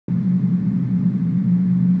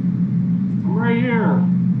here.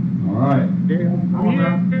 All right. Okay,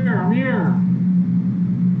 I'm here.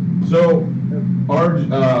 So, our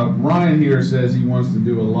Ryan here says he wants to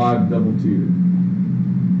do a live double tier.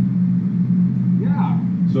 Yeah.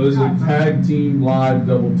 So this is a tag team live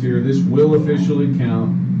double tier. This will officially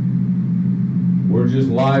count. We're just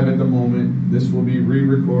live at the moment. This will be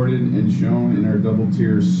re-recorded and shown in our double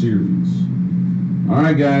tier series. All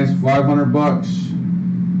right, guys, $500.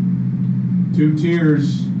 2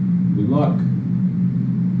 tiers. Good luck.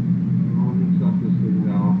 Let me shut this thing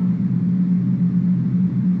down.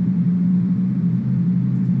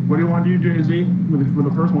 What do you want to do, Jay-Z, with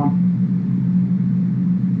the first one?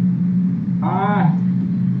 I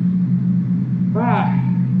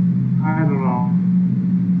don't know.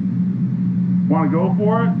 Want to go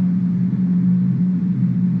for it?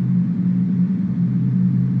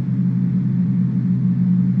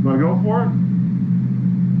 Want to go for it?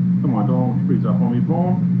 Come on, don't freeze up on me,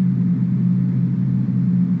 phone.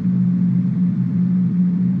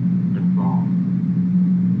 It's all.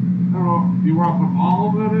 I don't know. You want to put all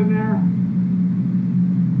of it in there?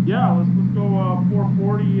 Yeah, let's go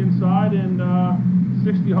 440 inside and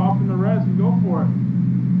 60 hop in the res and go for it.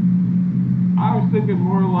 I was thinking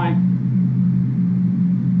more like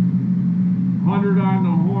 100 on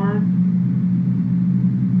the horn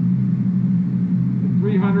and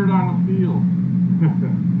 300 on the field.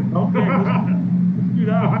 Okay, let's do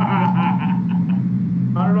that.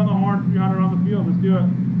 100 on the horn, 300 on the field. Let's do it.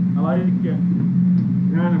 I like it.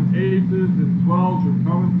 Yeah, them aces and 12s are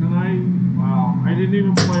coming tonight. Wow, I didn't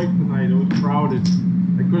even play tonight. It was crowded.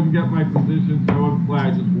 I couldn't get my position, so I wouldn't play.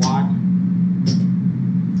 I just watched.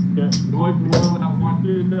 Okay. The only people that won,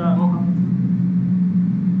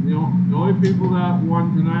 the only people that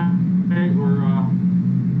won tonight were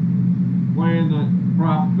playing the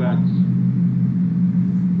prop bets,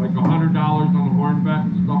 like $100 on the horn bet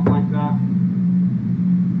and stuff like that.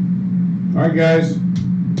 All right, guys.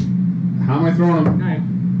 How am I throwing them? Okay.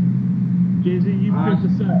 Jay-Z, you pick the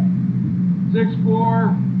set. 6,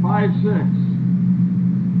 4, 5, 6.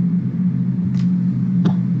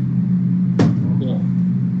 Okay.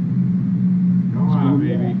 Come on,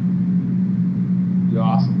 baby. You're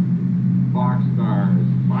awesome. Box stars.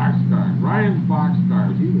 Box stars. Ryan's box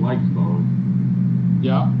stars. He likes those.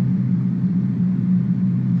 Yeah.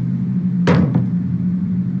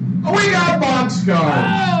 Oh, we got box cards.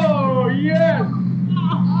 Oh, yes.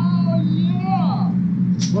 Oh, yeah.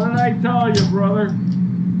 What did I tell you, brother?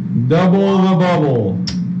 Double the bubble.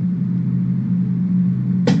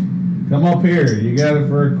 Come up here. You got it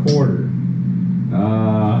for a quarter.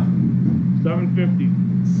 750.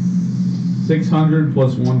 600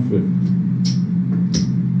 plus 150.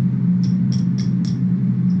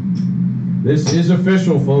 This is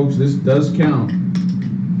official, folks. This does count.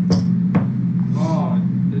 Oh,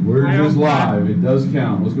 We're just live. It does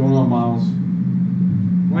count. What's going on, Miles?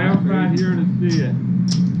 Lamb's not here to see it.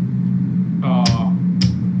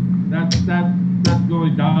 That's the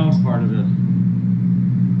only down part of this.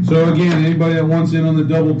 So again, anybody that wants in on the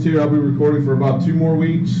double tier, I'll be recording for about 2 more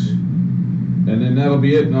weeks, and then that'll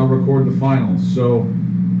be it, and I'll record the finals. So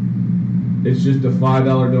it's just a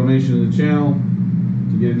 $5 donation to the channel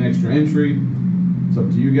to get an extra entry. It's up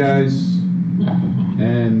to you guys.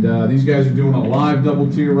 And these guys are doing a live double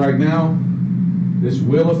tier right now. This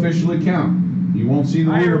will officially count. You won't see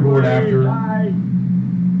the leaderboard after.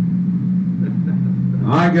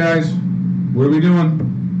 All right, guys. What are we doing?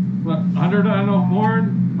 100 on the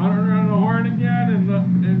horn, 100 on the horn again, and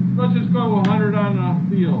let's just go 100 on the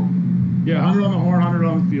field. Yeah, 100 on the horn, 100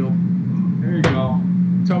 on the field. There you go.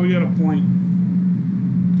 That's how we get a point.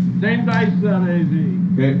 Same dice set, AZ.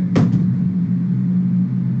 Okay.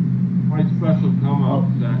 My special come out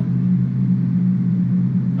set.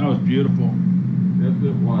 That was beautiful. Yes,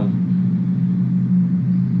 it was.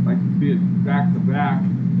 Like to see it back to back.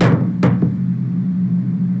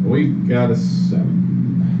 We got a 7.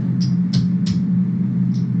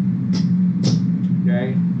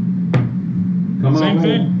 Okay. Come on, Same roll.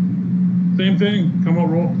 thing. Same thing. Come on,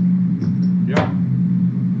 roll. Yep.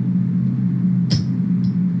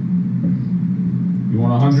 You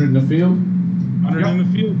want 100 in the field? 100 in the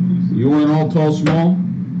field, please. You want all tall, small?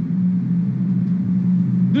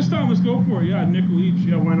 This time, let's go for it. Yeah, nickel each.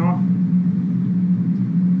 Yeah, why not?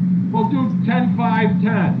 We'll do 10, 5,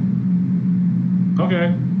 10.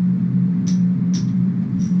 Okay.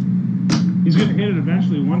 He's gonna hit it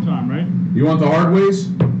eventually one time, right? You want the hard ways?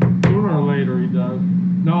 Sooner or later he does.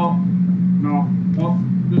 No. No. Nope.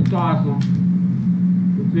 Just toss him.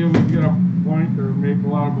 Let's see if we can get a point or make a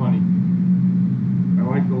lot of money. I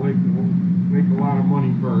like to make a lot of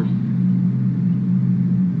money first.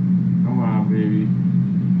 Come on, baby.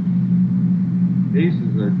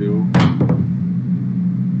 aces are due.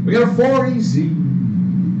 We got a 4 easy.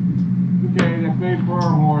 Okay, they paid for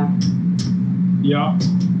our horn. Yeah.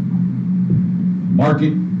 Mark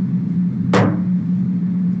it.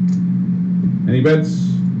 Any bets?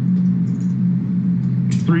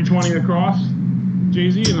 320 across,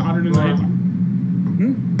 Jay-Z, and 108.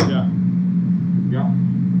 Yeah. Yep.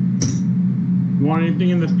 You want anything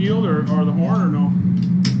in the field or the horn or no?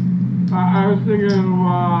 I was thinking,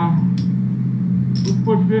 let's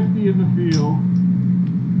put 50 in the field.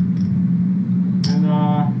 And,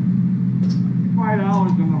 $5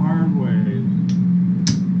 on the hard ways.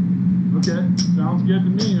 Okay, sounds good to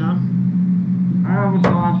me, man. I have a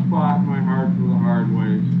soft spot in my heart for the hard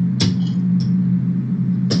ways.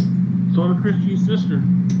 So does Christie's sister.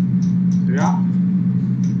 Yeah.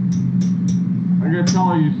 I gotta tell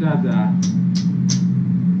her you said that.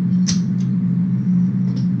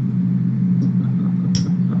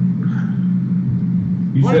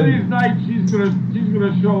 One of these nights she's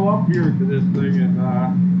gonna show up here to this thing and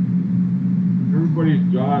everybody's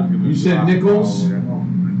jaw's gonna. You said Nichols?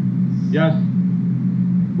 Yes.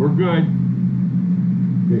 We're good.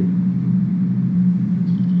 Okay.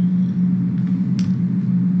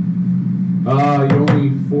 You owe me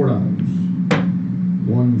 $4.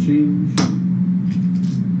 One change.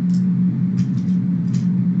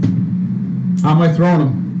 How am I throwing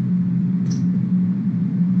them?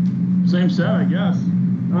 Same set, I guess.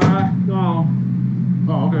 No.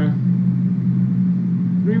 Oh, okay.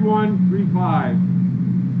 3-1, 3-5.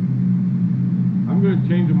 I'm gonna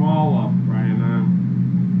change them all up, Brian.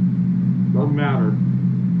 Doesn't matter.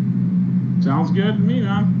 Sounds good to me,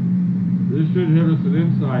 man. This should hit us an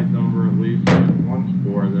inside number at least. One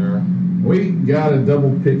score there. We got a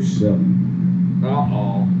double pitch 7.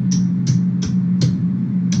 Uh-oh.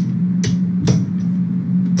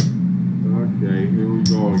 Okay, here we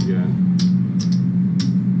go again.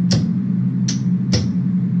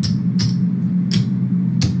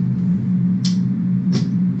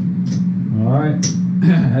 All right,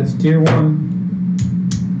 that's tier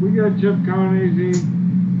 1. We got chip count easy.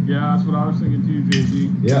 Yeah, that's what I was thinking too, JG.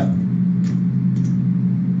 Yeah.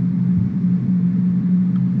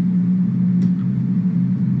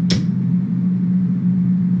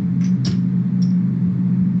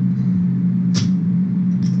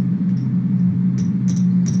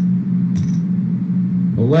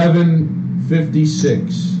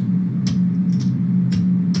 $11.56.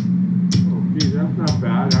 Oh, gee, that's not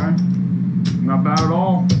bad, huh? Not bad at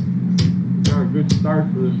all. Got a good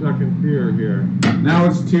start for the second tier here. Now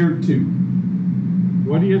it's tier 2.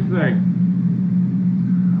 What do you think?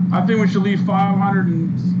 I think we should leave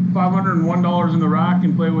 $501 in the rack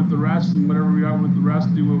and play with the rest, and whatever we got with the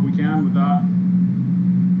rest, do what we can with that.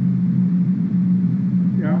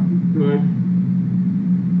 Yeah, good.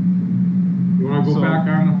 You want to go back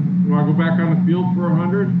on? You want to go back on the field for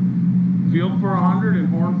 100? Field for 100 and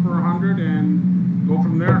horn for 100, and go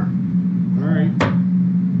from there. All right.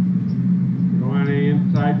 You don't want any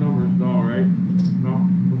inside numbers, though, right? No.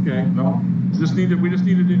 Okay. No, we just need to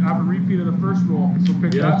have a repeat of the first roll. So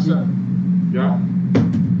pick that set. Yeah.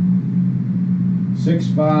 6,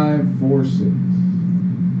 5, 4, 6.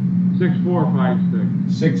 6, 4, 5,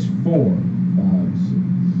 6. 6, 4, 5, 6.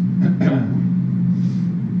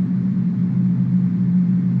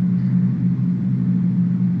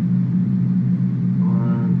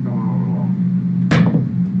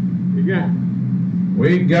 Again.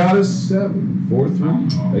 We got a 7. 4,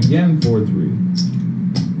 3. Again 4, 3.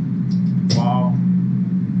 Wow.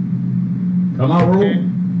 Come out, roll. Okay.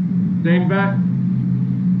 Same bet.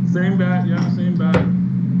 Same bet, yeah, same bet.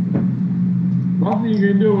 Nothing you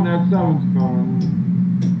can do when that 7's coming.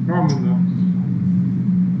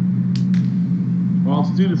 Well,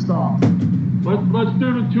 let's do the stop. Let's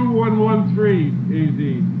do the 2-1-1-3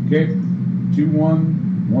 easy. Okay. 2,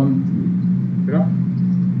 1, 1, 3. Yep.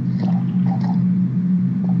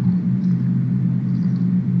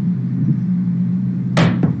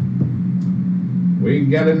 We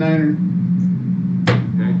got a 9er.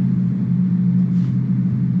 Okay.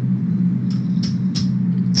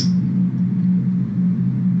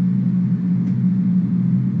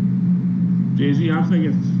 Jay-Z, I'm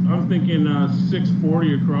thinking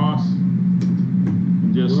 640 across.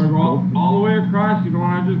 And just You want to go all the way across? You don't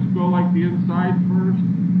want to just go like the inside first?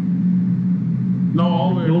 no,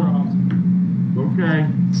 all the way across. Okay.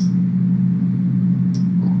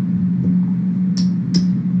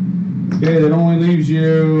 Okay, that only leaves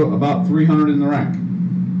you about 300 in the rack.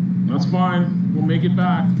 That's fine. We'll make it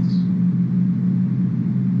back.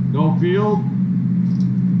 No field?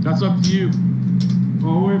 That's up to you.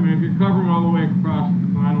 Oh, wait a minute. If you're covering all the way across,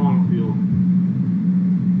 I don't want a field.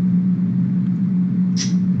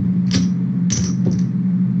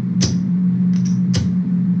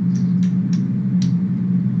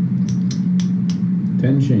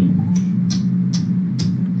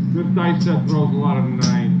 this dice set throws a lot of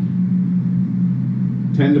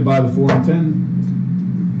 9s. 10 to buy the 4 and 10.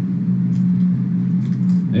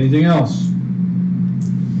 Anything else?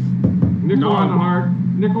 Nickel on the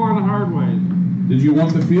hard ways. Did you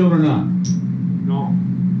want the field or not? No.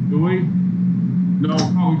 Do we? No.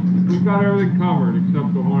 Oh, we've got everything covered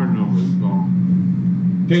except the horn numbers, so.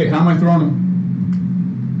 Okay, how am I throwing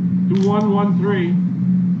them? 2113.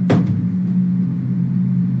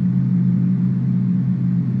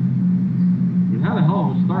 We had a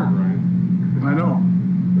hell of a start, Ryan. I know.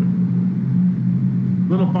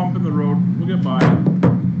 Little bump in the road. We'll get by.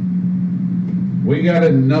 We got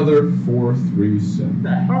another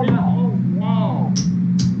 4-3-7. What the hell? Oh, wow.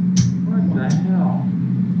 What the hell?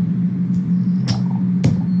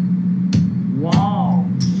 Wow.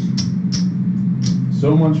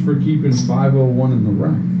 So much for keeping 501 in the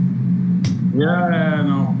rack. Yeah, I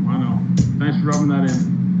know. Thanks for rubbing that in.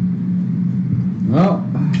 Well,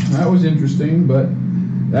 that was interesting, but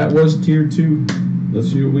that was tier 2.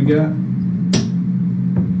 Let's see what we got.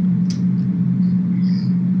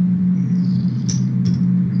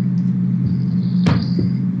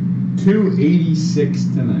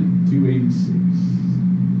 $286 tonight.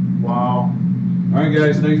 $286. Wow. All right,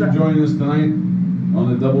 guys. Thanks for joining us tonight on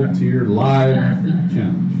the Double Tier Live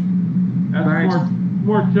Challenge. That's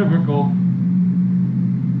more typical.